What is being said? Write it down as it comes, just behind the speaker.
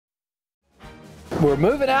We're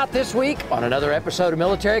moving out this week on another episode of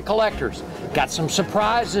Military Collectors. Got some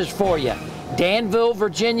surprises for you. Danville,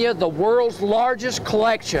 Virginia, the world's largest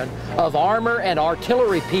collection of armor and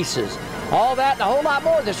artillery pieces. All that and a whole lot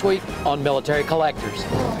more this week on Military Collectors.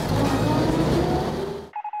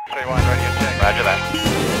 Roger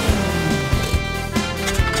that.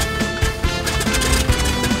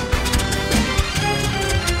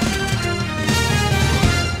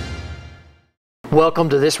 Welcome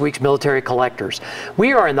to this week's Military Collectors.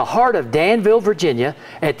 We are in the heart of Danville, Virginia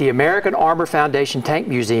at the American Armor Foundation Tank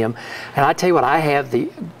Museum. And I tell you what, I have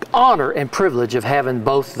the honor and privilege of having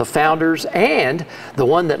both the founders and the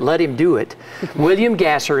one that let him do it, William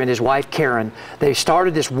Gasser and his wife Karen. They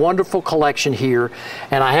started this wonderful collection here,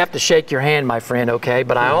 and I have to shake your hand, my friend, okay?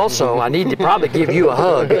 But I need to probably give you a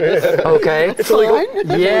hug, okay? It's illegal.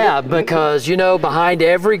 Yeah, because, you know, behind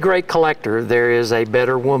every great collector, there is a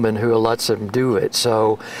better woman who lets him do it.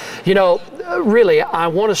 So, you know, really, I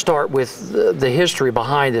want to start with the history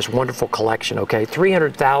behind this wonderful collection, okay?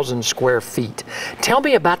 300,000 square feet. Tell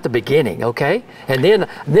me about the beginning, okay? And then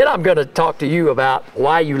I'm going to talk to you about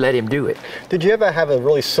why you let him do it. Did you ever have a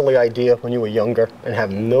really silly idea when you were younger and have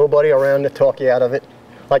nobody around to talk you out of it?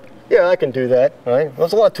 Like, yeah, I can do that, right?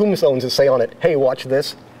 There's a lot of tombstones that say on it, hey, watch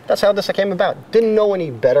this. That's how this came about. Didn't know any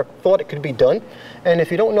better, thought it could be done. And if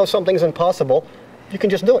you don't know something's impossible, you can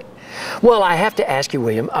just do it. Well, I have to ask you,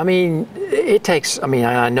 William, I mean, it takes,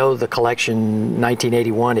 I know the collection,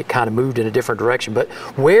 1981, it kind of moved in a different direction, but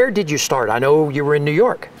where did you start? I know you were in New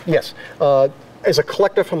York. Yes. As a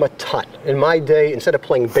collector from a ton. In my day, instead of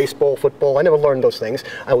playing baseball, football, I never learned those things.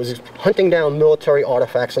 I was hunting down military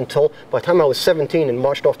artifacts until, by the time I was 17 and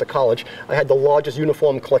marched off to college, I had the largest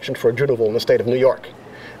uniform collection for a juvenile in the state of New York.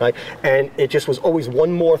 Right? And it just was always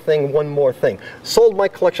one more thing, one more thing. Sold my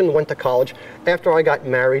collection, went to college. After I got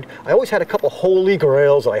married, I always had a couple holy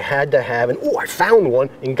grails I had to have, and oh, I found one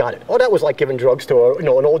and got it. Oh, that was like giving drugs to an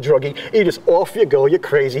old druggie. You just off you go, you're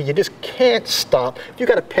crazy. You just can't stop. If you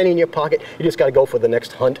got a penny in your pocket, you just got to go for the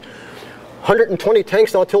next hunt. 120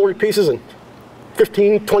 tanks and artillery pieces and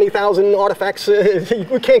 20,000 artifacts.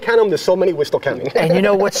 We can't count them. There's so many, we're still counting. And you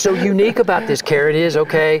know what's so unique about this, Karen, is,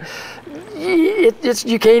 okay,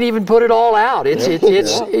 you can't even put it all out. It's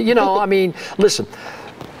you know, I mean, listen,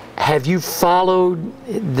 have you followed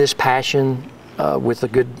this passion with a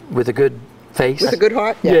good face? With a good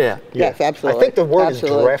heart? Yes. Yeah. Yes, absolutely. I think the word is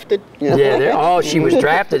drafted. Yeah. Oh, she was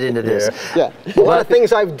drafted into this. Yeah. A lot of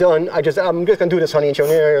things I've done, I'm just gonna do this, honey, and she'll,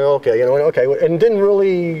 okay, you know, okay, and didn't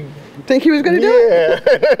really think he was going to do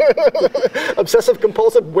it. Obsessive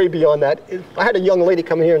compulsive, way beyond that. I had a young lady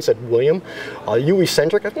come in here and said, William, are you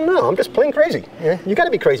eccentric? I said, no, I'm just plain crazy. Yeah? You got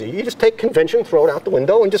to be crazy. You just take convention, throw it out the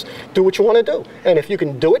window, and just do what you want to do. And if you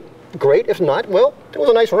can do it, great. If not, well, it was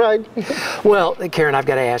a nice ride. Well, Karen, I've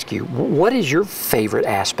got to ask you, what is your favorite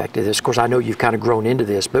aspect of this? Of course, I know you've kind of grown into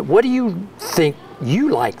this, but what do you think you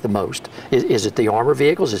like the most? Is it the armor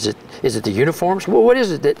vehicles? Is it the uniforms? Well, what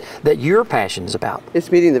is it that your passion is about?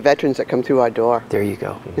 It's meeting the veterans that come through our door. There you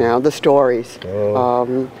go. You know, the stories.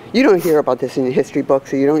 Oh. You don't hear about this in your history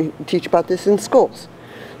books, or you don't teach about this in schools.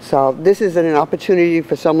 So this is an opportunity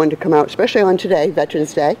for someone to come out, especially on today,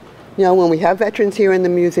 Veterans Day. You know, when we have veterans here in the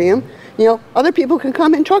museum, you know, other people can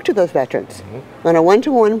come and talk to those veterans on a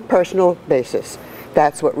one-to-one personal basis.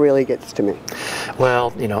 That's what really gets to me.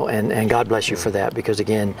 Well, you know, and God bless you for that, because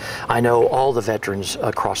again, I know all the veterans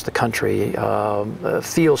across the country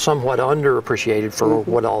feel somewhat underappreciated for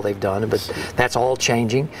what all they've done, but that's all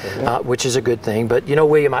changing, which is a good thing. But you know,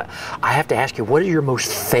 William, I have to ask you, what is your most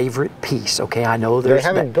favorite piece? Okay, I know there's... They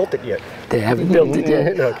haven't built it yet. They haven't built it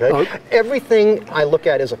yet. Okay. Everything I look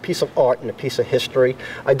at is a piece of art and a piece of history.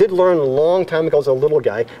 I did learn a long time ago as a little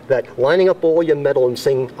guy that lining up all your metal and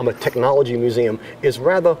saying I'm a technology museum is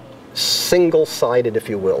rather single-sided, if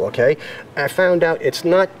you will, okay? I found out it's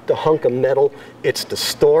not the hunk of metal, it's the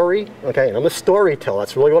story, okay? And I'm a storyteller,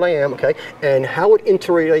 that's really what I am, okay? And how it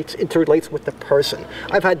interrelates with the person.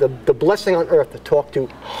 I've had the blessing on earth to talk to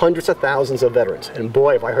hundreds of thousands of veterans, and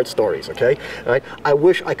boy, have I heard stories, okay? Right? I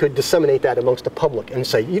wish I could disseminate that amongst the public and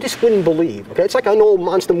say, you just wouldn't believe, okay? It's like an old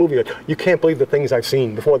monster movie, like, you can't believe the things I've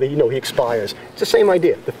seen before he expires. It's the same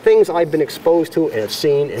idea. The things I've been exposed to and have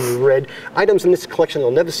seen and read, items in this collection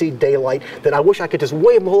I'll never see daylight, that I wish I could just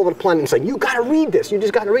wave them all over the planet and say, you gotta read this, you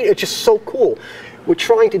just gotta read it. It's just so cool. We're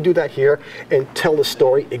trying to do that here and tell the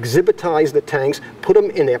story, exhibitize the tanks, put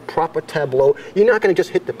them in their proper tableau. You're not gonna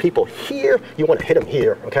just hit the people here, you wanna hit them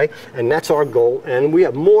here, okay? And that's our goal. And we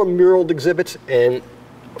have more muraled exhibits and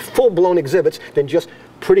full-blown exhibits than just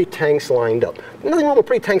pretty tanks lined up. Nothing wrong with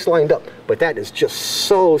pretty tanks lined up, but that is just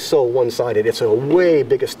so one-sided. It's a way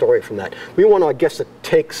bigger story from that. We want our guests to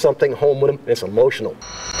take something home with them, and it's emotional.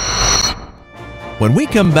 When we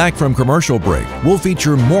come back from commercial break, we'll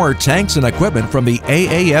feature more tanks and equipment from the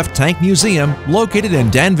AAF Tank Museum located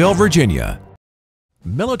in Danville, Virginia.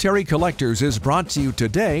 Military Collectors is brought to you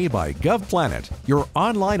today by GovPlanet, your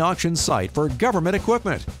online auction site for government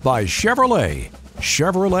equipment, by Chevrolet.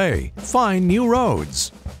 Chevrolet, find new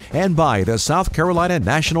roads. And by the South Carolina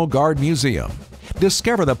National Guard Museum.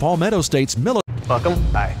 Discover the Palmetto State's military. Welcome.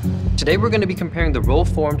 Hi. Today we're going to be comparing the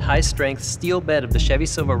roll-formed high-strength steel bed of the Chevy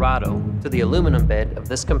Silverado to the aluminum bed of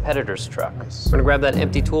this competitor's truck. We're going to grab that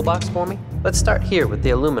empty toolbox for me. Let's start here with the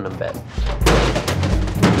aluminum bed.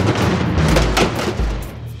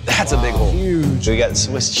 That's a big hole. Huge. We got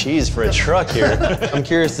Swiss cheese for a truck here. I'm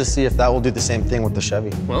curious to see if that will do the same thing with the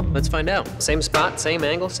Chevy. Well, let's find out. Same spot, same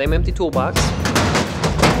angle, same empty toolbox.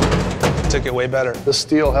 Took it way better. The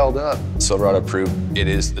steel held up. Silverado proved it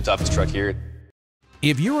is the toughest truck here.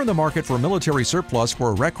 If you're in the market for military surplus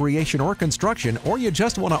for recreation or construction, or you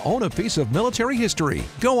just want to own a piece of military history,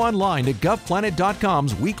 go online to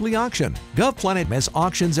GovPlanet.com's weekly auction. GovPlanet has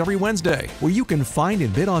auctions every Wednesday, where you can find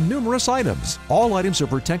and bid on numerous items. All items are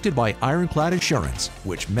protected by ironclad assurance,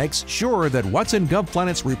 which makes sure that what's in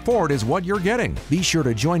GovPlanet's report is what you're getting. Be sure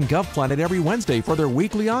to join GovPlanet every Wednesday for their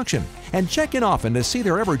weekly auction, and check in often to see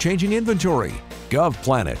their ever-changing inventory.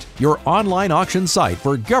 GovPlanet, your online auction site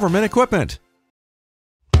for government equipment.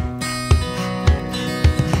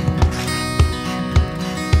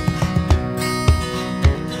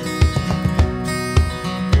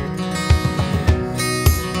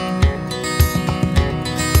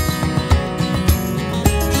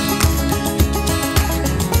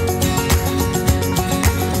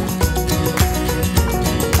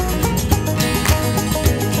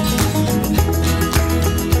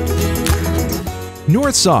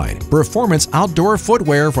 Northside, performance outdoor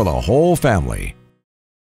footwear for the whole family.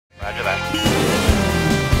 Roger that.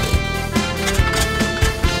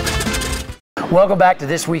 Welcome back to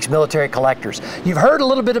this week's Military Collectors. You've heard a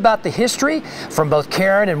little bit about the history from both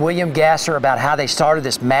Karen and William Gasser about how they started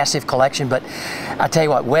this massive collection, but I tell you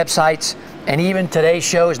what, websites and even today's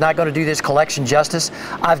show is not going to do this collection justice.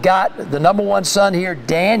 I've got the #1 son here,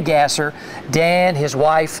 Dan Gasser. Dan, his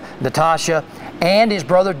wife, Natasha, and his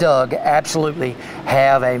brother Doug absolutely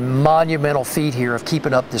have a monumental feat here of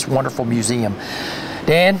keeping up this wonderful museum.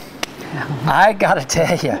 Dan, I gotta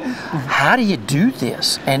tell you, how do you do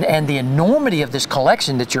this? And the enormity of this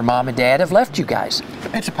collection that your mom and dad have left you guys.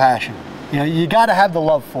 It's a passion. You know, you got to have the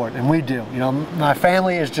love for it, and we do. You know, my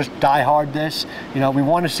family is just diehard this. You know, we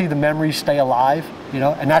want to see the memories stay alive, you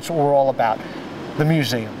know, and that's what we're all about. The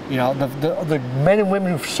museum, you know, the men and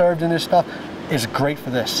women who've served in this stuff is great for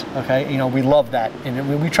this, okay? You know, we love that,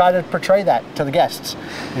 and we try to portray that to the guests,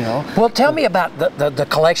 you know. Well, tell me about the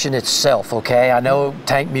collection itself, okay? I know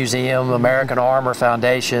Tank Museum, American Armor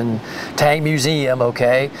Foundation, Tank Museum,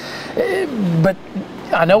 okay? But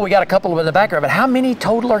I know we got a couple in the background, but how many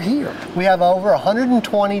total are here? We have over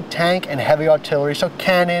 120 tank and heavy artillery, so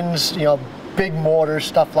cannons, you know, big mortars,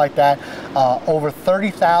 stuff like that. Over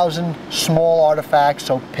 30,000 small artifacts,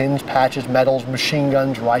 so pins, patches, medals, machine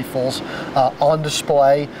guns, rifles on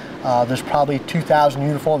display. There's probably 2,000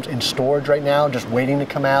 uniforms in storage right now, just waiting to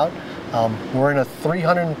come out. We're in a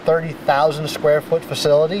 330,000 square foot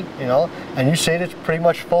facility, you know, and you see it's pretty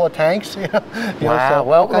much full of tanks. You know, wow. so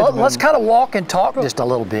well, let's kind of walk and talk just a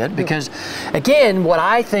little bit, because again, what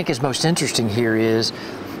I think is most interesting here is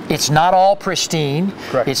it's not all pristine.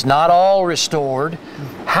 Correct. It's not all restored.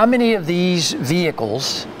 How many of these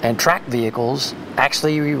vehicles and track vehicles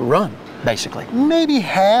actually run, basically? Maybe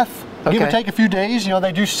half, give or Okay. take a few days. You know,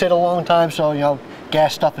 they do sit a long time, so, you know,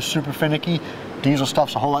 gas stuff is super finicky. Diesel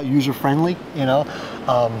stuff's a whole lot user-friendly, you know.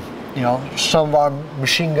 You know, some of our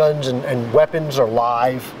machine guns and weapons are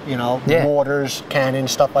live, you know, Yeah. mortars,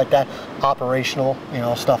 cannons, stuff like that, operational, you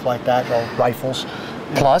know, stuff like that, or rifles.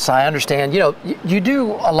 Plus, I understand, you know, you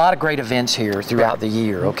do a lot of great events here throughout the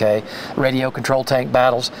year, okay? Radio control tank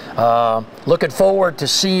battles. Looking forward to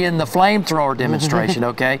seeing the flamethrower demonstration,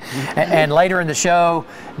 okay? And later in the show,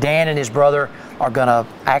 Dan and his brother are gonna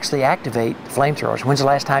actually activate flamethrowers. When's the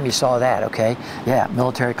last time you saw that, okay? Yeah,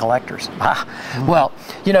 Military Collectors. Well,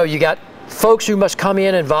 you know, you got folks who must come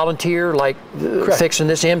in and volunteer, like fixing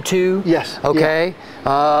this M2. Yes. Okay.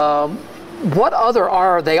 What other,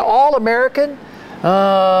 are they all American?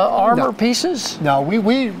 Armor pieces? No,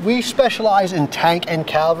 we specialize in tank and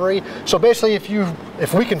cavalry. So basically,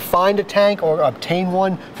 if we can find a tank or obtain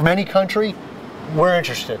one from any country, we're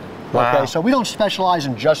interested. Wow. Okay, so we don't specialize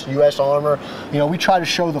in just U.S. armor. You know, we try to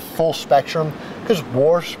show the full spectrum, because because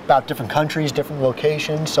war's about different countries, different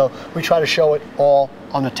locations, so we try to show it all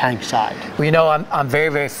on the tank side. Well, you know, I'm very,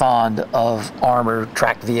 very fond of armored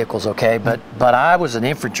tracked vehicles, okay? But I was an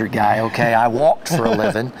infantry guy, okay? I walked for a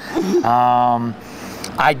living.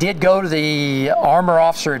 I did go to the Armor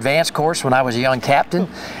Officer Advanced course when I was a young captain,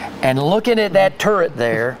 and looking at that turret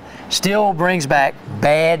there still brings back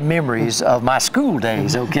bad memories of my school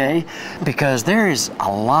days, okay? Because there is a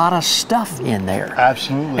lot of stuff in there.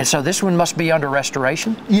 Absolutely. And so this one must be under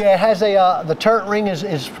restoration? Yeah, it has a, the turret ring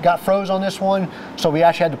is got froze on this one, so we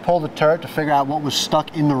actually had to pull the turret to figure out what was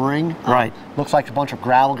stuck in the ring. Right. Looks like a bunch of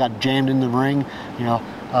gravel got jammed in the ring. You know,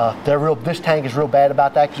 this tank is real bad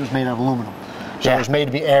about that because it was made out of aluminum. So yeah. It was made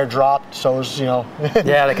to be airdropped, so it was, you know.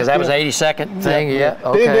 Yeah, because that was an 82nd thing, yeah.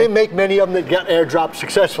 Okay. They didn't make many of them that got airdropped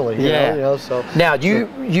successfully. Yeah. You know, so. Now, do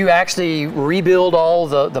you actually rebuild all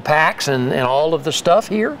the packs and all of the stuff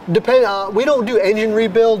here? We don't do engine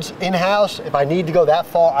rebuilds in-house. If I need to go that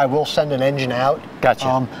far, I will send an engine out.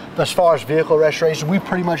 Gotcha. As far as vehicle restoration, we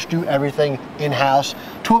pretty much do everything in-house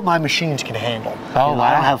to what my machines can handle. Oh, wow.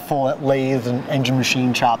 I don't have full lathes and engine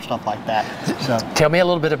machine shop, stuff like that. So. Tell me a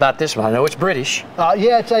little bit about this one. I know it's British.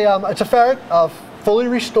 Yeah, it's a ferret, fully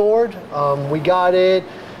restored. We got it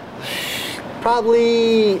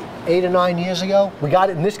probably 8 or 9 years ago. We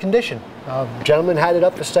got it in this condition. A gentleman had it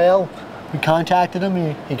up for sale. We contacted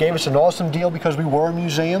him. He gave us an awesome deal because we were a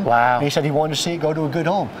museum. Wow. And he said he wanted to see it go to a good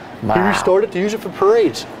home. Wow. He restored it to use it for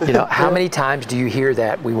parades. You know, how many times do you hear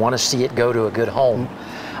that? We want to see it go to a good home.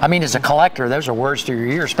 I mean, as a collector, those are words to your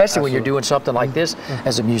ear, especially Absolutely. when you're doing something like this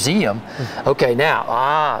as a museum. Okay,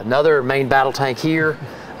 now, another main battle tank here.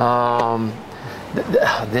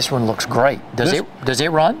 This one looks great. Does it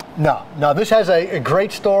run? No, this has a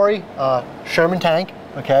great story. Sherman tank,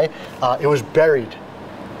 okay? It was buried.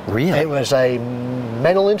 Really? It was a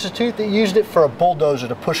mental institute that used it for a bulldozer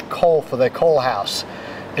to push coal for their coal house.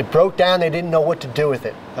 It broke down, they didn't know what to do with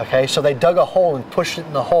it, okay? So they dug a hole and pushed it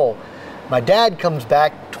in the hole. My dad comes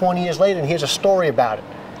back 20 years later and hears a story about it.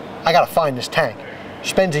 I gotta find this tank.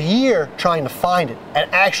 Spends a year trying to find it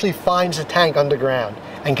and actually finds the tank underground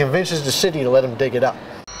and convinces the city to let him dig it up.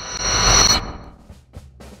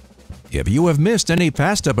 If you have missed any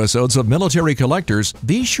past episodes of Military Collectors,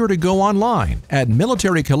 be sure to go online at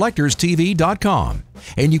militarycollectorstv.com.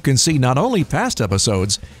 And you can see not only past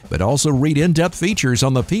episodes, but also read in-depth features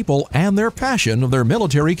on the people and their passion of their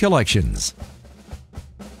military collections.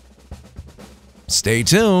 Stay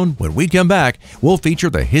tuned. When we come back, we'll feature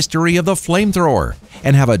the history of the flamethrower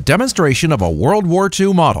and have a demonstration of a World War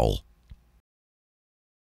II model.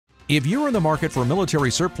 If you're in the market for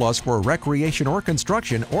military surplus for recreation or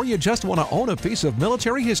construction, or you just want to own a piece of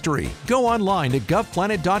military history, go online to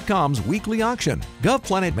govplanet.com's weekly auction.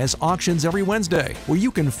 GovPlanet has auctions every Wednesday, where you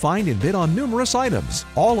can find and bid on numerous items.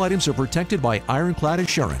 All items are protected by ironclad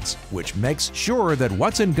assurance, which makes sure that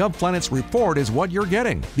what's in GovPlanet's report is what you're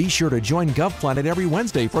getting. Be sure to join GovPlanet every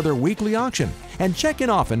Wednesday for their weekly auction, and check in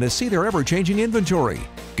often to see their ever-changing inventory.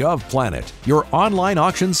 GovPlanet, your online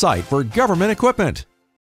auction site for government equipment.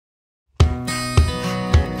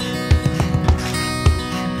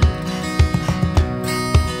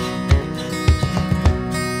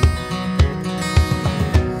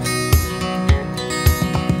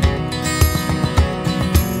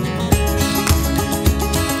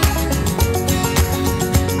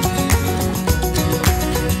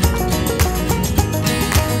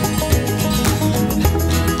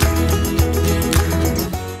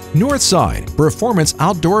 Northside, performance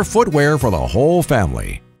outdoor footwear for the whole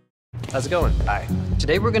family. How's it going? Hi.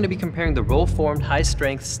 Today we're going to be comparing the roll-formed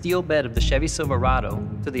high-strength steel bed of the Chevy Silverado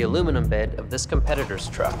to the aluminum bed of this competitor's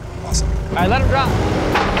truck. Awesome. All right, let him drop.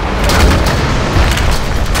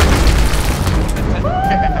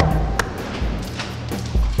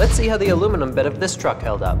 Let's see how the aluminum bed of this truck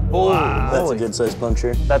held up. Wow. That's a good size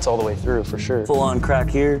puncture. That's all the way through for sure. Full on crack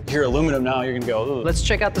here. You're aluminum now, you're gonna go, ooh. Let's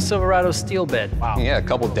check out the Silverado steel bed. Wow. Yeah, a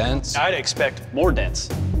couple dents. I'd expect more dents.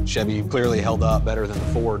 Chevy clearly held up better than the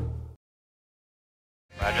Ford.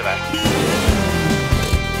 Roger that.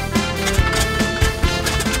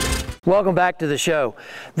 Welcome back to the show.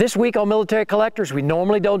 This week on Military Collectors, we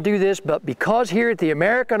normally don't do this, but because here at the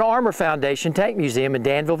American Armor Foundation Tank Museum in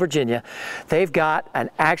Danville, Virginia, they've got an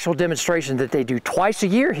actual demonstration that they do twice a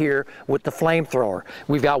year here with the flamethrower.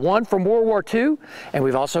 We've got one from World War II, and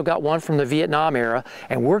we've also got one from the Vietnam era,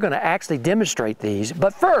 and we're going to actually demonstrate these.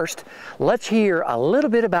 But first, let's hear a little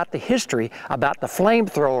bit about the history about the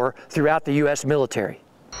flamethrower throughout the U.S. military.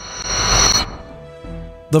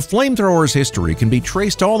 The flamethrower's history can be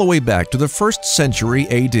traced all the way back to the 1st century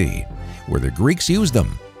AD, where the Greeks used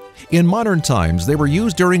them. In modern times, they were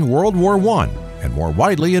used during World War I and more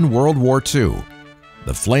widely in World War II.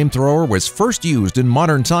 The flamethrower was first used in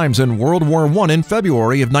modern times in World War I in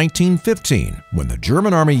February of 1915, when the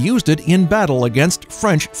German Army used it in battle against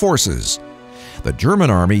French forces. The German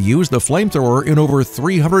Army used the flamethrower in over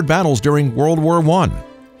 300 battles during World War I.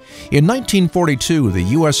 In 1942, the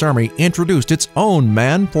U.S. Army introduced its own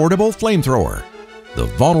man-portable flamethrower. The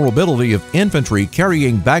vulnerability of infantry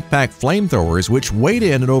carrying backpack flamethrowers, which weighed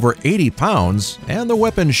in at over 80 pounds, and the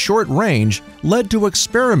weapon's short range led to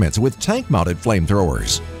experiments with tank-mounted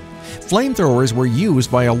flamethrowers. Flamethrowers were used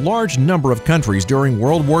by a large number of countries during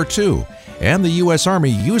World War II, and the U.S.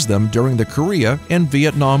 Army used them during the Korea and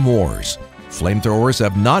Vietnam Wars. Flamethrowers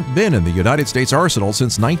have not been in the United States arsenal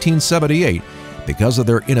since 1978 because of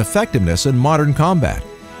their ineffectiveness in modern combat.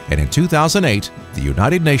 And in 2008, the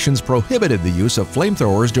United Nations prohibited the use of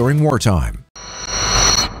flamethrowers during wartime.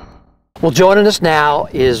 Well, joining us now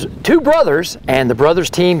is two brothers and the Brothers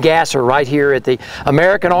Team Gasser right here at the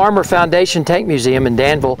American Armor Foundation Tank Museum in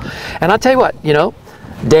Danville. And I'll tell you what, you know,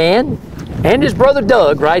 Dan and his brother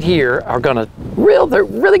Doug right here are they're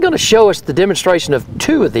really going to show us the demonstration of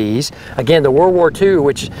two of these. Again, the World War II,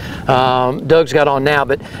 which Doug's got on now.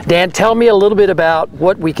 But Dan, tell me a little bit about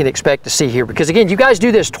what we can expect to see here. Because again, you guys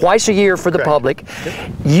do this twice a year for the public.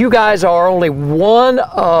 You guys are only one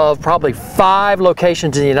of probably 5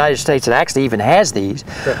 locations in the United States that actually even has these,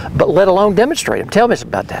 but let alone demonstrate them. Tell me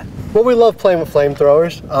about that. Well, we love playing with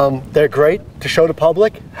flamethrowers. They're great to show the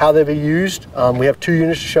public how they be used. We have 2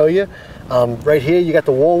 units to show you. Right here, you got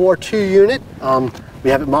the World War II unit. We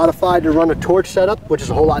have it modified to run a torch setup, which is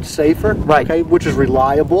a whole lot safer, okay, which is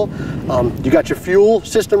reliable. You got your fuel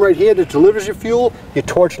system right here that delivers your fuel. Your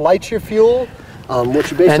torch lights your fuel.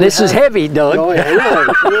 Which you basically and this is heavy, Doug. Oh, yeah,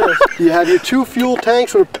 it is. You have your 2 fuel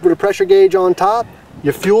tanks with a pressure gauge on top,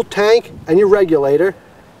 your fuel tank, and your regulator.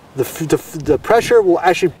 The pressure will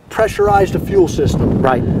actually pressurize the fuel system.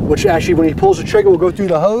 Right. Which actually, when he pulls the trigger, will go through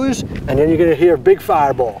the hose, and then you're going to hear a big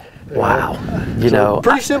fireball. Wow. You know,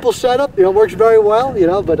 pretty simple setup, you know, works very well, you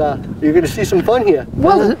know, but you're going to see some fun here.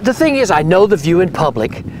 Well, the thing is, I know the viewing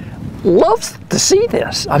public loves to see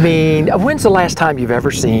this. I mean, when's the last time you've ever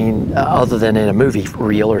seen, other than in a movie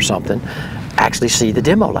reel or something, actually see the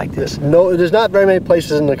demo like this? No, there's not very many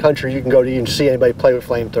places in the country you can go to even see anybody play with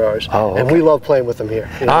flamethrowers. Oh, okay. And we love playing with them here.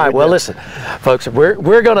 You know, all right, well, listen, folks, we're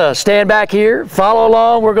going to stand back here, follow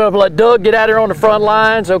along. We're going to let Doug get out here on the front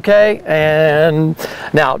lines, okay? And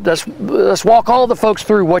now, let's walk all the folks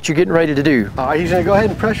through what you're getting ready to do. All right, he's going to go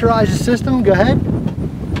ahead and pressurize the system. Go ahead.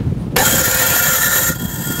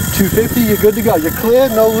 250, you're good to go. You're clear,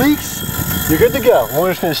 no leaks. You're good to go.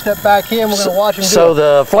 We're just going to step back here and we're going to watch him do it. So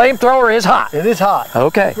the flamethrower is hot. It is hot.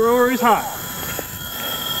 Okay. Flamethrower is hot.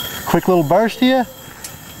 Quick little burst here.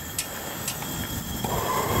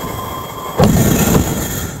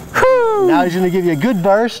 Whew. Now he's going to give you a good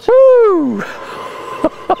burst. Woo.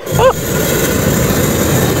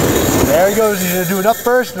 There he goes. He's going to do an up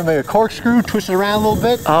burst and maybe a corkscrew, twist it around a little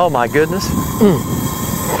bit. Oh my goodness.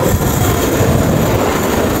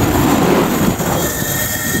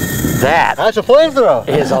 That's a flamethrower.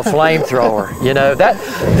 Is a flamethrower. You know,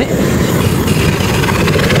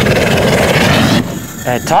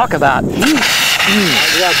 and talk about heat. You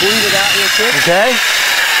got to bleed it out real quick. Okay.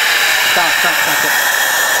 Stop it.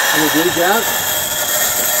 I'm going to bleed it out.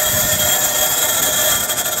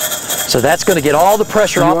 So that's going to get all the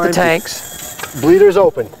pressure off the tanks. Bleeder's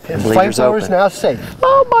open. Flamethrower's now safe.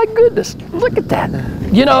 Oh my goodness, look at that.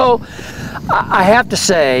 You know, I have to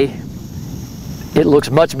say, it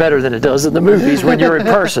looks much better than it does in the movies when you're in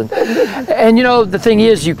person. And you know, the thing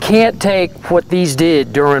is, you can't take what these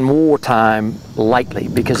did during wartime lightly,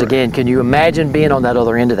 because again, can you imagine being on that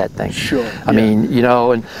other end of that thing? Sure. I mean, you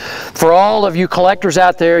know, and for all of you collectors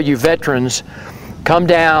out there, you veterans, come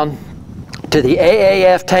down to the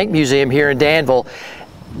AAF Tank Museum here in Danville,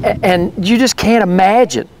 and you just can't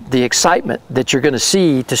imagine the excitement that you're going to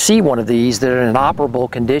see one of these that are in an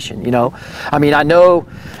operable condition. You know, I mean, I know,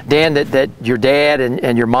 Dan, that your dad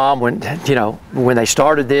and your mom, when they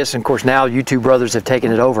started this, and of course now you 2 brothers have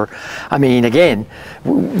taken it over. I mean, again,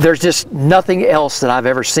 there's just nothing else that I've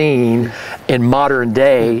ever seen in modern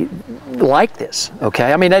day like this.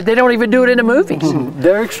 Okay, I mean, they don't even do it in the movies.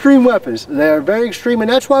 They're extreme weapons. They're very extreme, and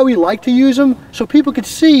that's why we like to use them, so people could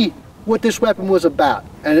see what this weapon was about.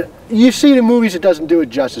 And you see it in movies, it doesn't do it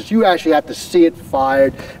justice. You actually have to see it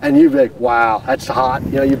fired, and you'd be like, wow, that's hot.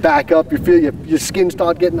 You know, you back up, you feel your skin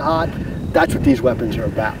start getting hot. That's what these weapons are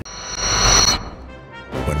about.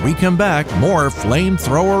 When we come back, more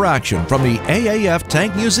flamethrower action from the AAF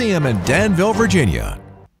Tank Museum in Danville, Virginia.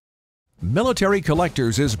 Military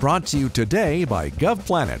Collectors is brought to you today by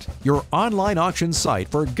GovPlanet, your online auction site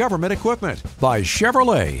for government equipment, by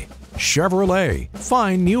Chevrolet, Chevrolet,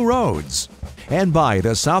 find new roads. And by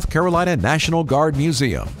the South Carolina National Guard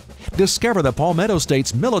Museum. Discover the Palmetto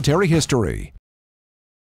State's military history.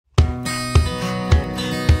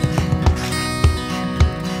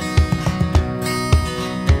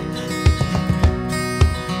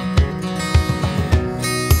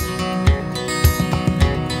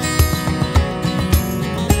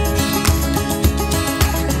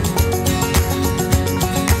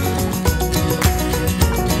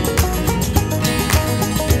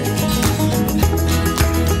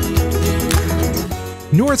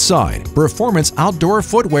 Northside, performance outdoor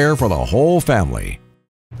footwear for the whole family.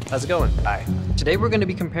 How's it going? Hi. Today we're going to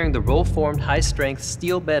be comparing the roll-formed high-strength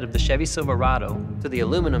steel bed of the Chevy Silverado to the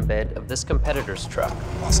aluminum bed of this competitor's truck.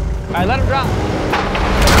 Awesome. All right, let him drop.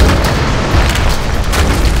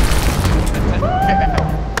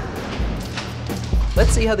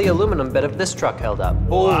 Let's see how the aluminum bed of this truck held up.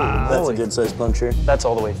 Wow. That's a good size puncture. That's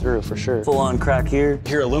all the way through for sure. Full on crack here.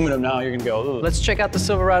 If you're aluminum now, you're gonna go, ooh. Let's check out the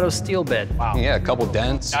Silverado's steel bed. Wow. Yeah, a couple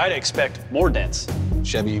dents. I'd expect more dents.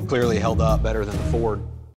 Chevy clearly held up better than the Ford.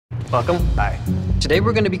 Welcome. Hi. Today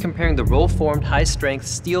we're going to be comparing the roll-formed high-strength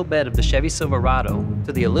steel bed of the Chevy Silverado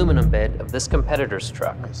to the aluminum bed of this competitor's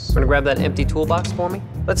truck. Nice. We're going to grab that empty toolbox for me.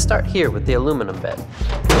 Let's start here with the aluminum bed.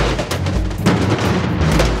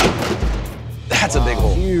 That's a big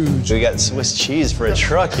hole. Huge. We got Swiss cheese for a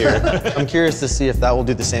truck here. I'm curious to see if that will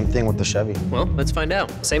do the same thing with the Chevy. Well, let's find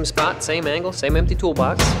out. Same spot, same angle, same empty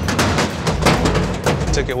toolbox.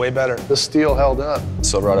 Took it way better. The steel held up.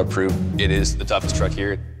 Silverado proved it is the toughest truck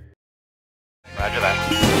here. Roger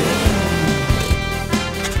that.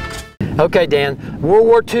 Okay, Dan, World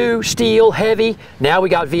War II, steel, heavy. Now we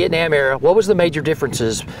got Vietnam era. What was the major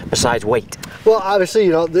differences besides weight? Well, obviously,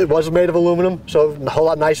 you know, it was made of aluminum, so a whole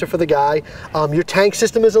lot nicer for the guy. Your tank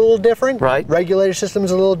system is a little different. Right. Regulator system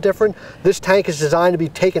is a little different. This tank is designed to be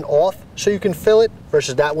taken off so you can fill it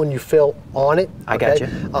versus that one you fill on it. I got you.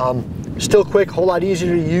 Still quick, whole lot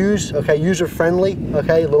easier to use, okay, user friendly,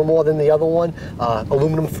 okay, a little more than the other one.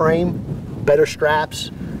 Aluminum frame, better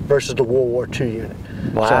straps versus the World War II unit.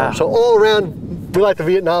 Wow. So all around, we like the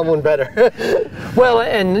Vietnam one better. Well,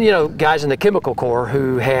 and you know, guys in the Chemical Corps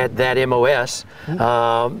who had that MOS,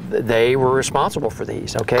 they were responsible for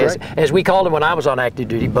these, okay? As we called them when I was on active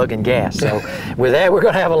duty, bug and gas. So with that, we're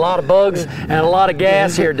gonna have a lot of bugs and a lot of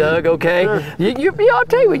gas here, Doug, okay? I'll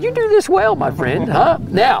tell you what, you do this well, my friend, huh?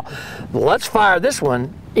 Now, let's fire this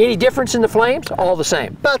one. Any difference in the flames? All the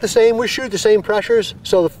same? About the same. We shoot the same pressures,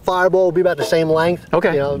 so the fireball will be about the same length.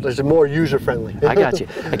 Okay. You know, it's more user friendly. I got you.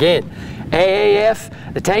 Again, AAF,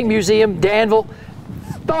 the Tank Museum, Danville.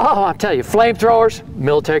 Oh, I'm telling you, flamethrowers,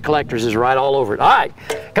 military collectors is right all over it. All right,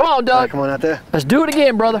 come on, Doug. All right, come on out there. Let's do it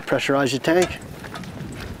again, brother. Pressurize your tank.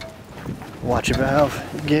 Watch your valve,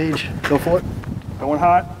 gauge. Go for it. Going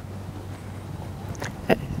hot.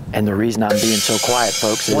 And the reason I'm being so quiet,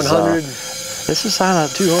 folks, is 100. This is kind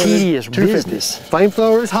of tedious business.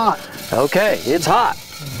 Flamethrower is hot. Okay, it's hot.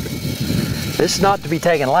 This is not to be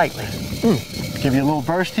taken lightly. Give you a little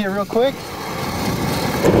burst here real quick.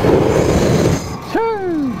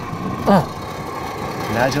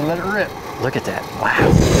 Now you let it rip. Look at that,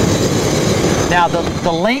 wow. Now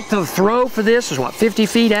the length of throw for this is what, 50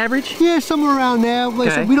 feet average? Yeah, somewhere around there. Like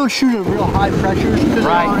I Okay. said, we don't shoot at real high pressures because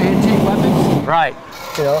Right. of our antique weapons. Right.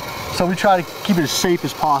 You know, so we try to keep it as safe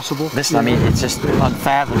as possible. This, I mean, it's just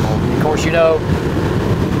unfathomable. Of course, you know,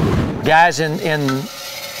 guys in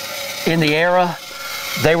the era,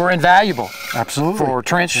 they were invaluable. Absolutely. For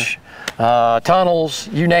trench, tunnels,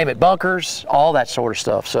 you name it, bunkers, all that sort of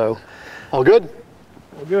stuff. So, All good?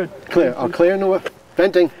 All good. Clear. I'll clear in the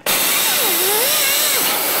venting.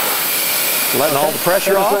 letting all the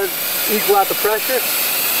pressure off. Equal out the pressure.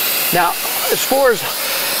 Now, as far as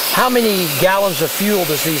how many gallons of fuel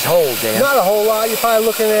does these hold, Dan? Not a whole lot. You're probably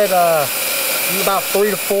looking at about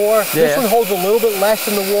 3 to 4. Yeah. This one holds a little bit less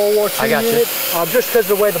than the World War II I got you. unit, just because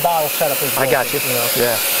of the way the bottle setup is. I got you. know.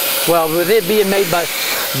 Yeah. Well, with it being made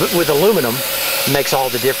with aluminum, makes all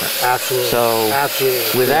the difference. Absolutely. So,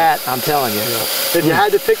 absolutely. with that, I'm telling you. If you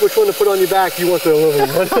had to pick which one to put on your back, you want the aluminum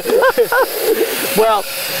one. Well,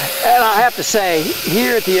 and I have to say,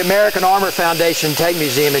 here at the American Armor Foundation Tank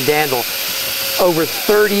Museum in Danville, over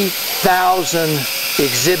 30,000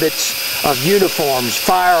 exhibits of uniforms,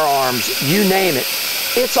 firearms, you name it.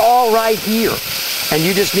 It's all right here. And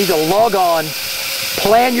you just need to log on,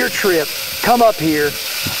 plan your trip, come up here.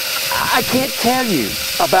 I can't tell you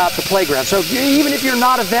about the playground. So even if you're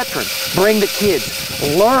not a veteran, bring the kids.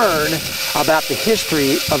 Learn about the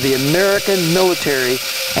history of the American military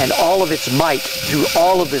and all of its might through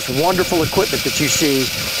all of this wonderful equipment that you see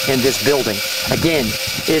in this building. Again,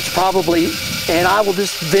 it's probably, and I will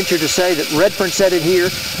just venture to say that Redfern said it here,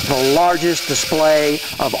 the largest display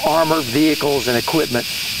of armored vehicles and equipment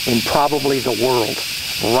in probably the world,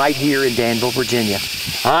 right here in Danville, Virginia.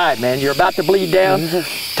 All right, man, you're about to bleed down.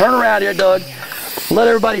 Turn around here, Doug. Let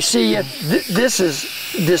everybody see you. This is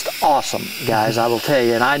just awesome, guys, I will tell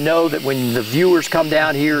you. And I know that when the viewers come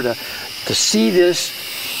down here to see this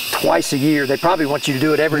twice a year, they probably want you to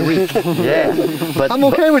do it every week. Yeah, but I'm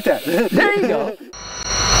okay with that. There you go.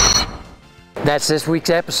 That's this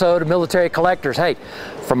week's episode of Military Collectors. Hey,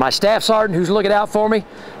 for my staff sergeant who's looking out for me,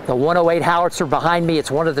 the 108 howitzer behind me,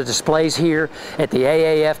 it's one of the displays here at the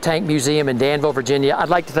AAF Tank Museum in Danville, Virginia. I'd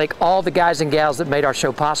like to thank all the guys and gals that made our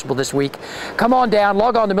show possible this week. Come on down,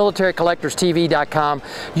 log on to militarycollectorstv.com.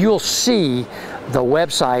 You'll see the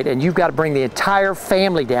website, and you've got to bring the entire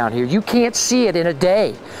family down here. You can't see it in a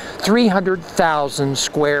day. 300,000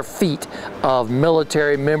 square feet of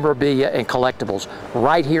military memorabilia and collectibles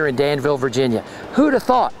right here in Danville, Virginia. Who'd have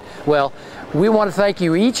thought? Well, we want to thank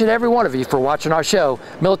you, each and every one of you, for watching our show.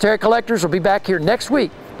 Military Collectors will be back here next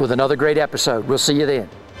week with another great episode. We'll see you then.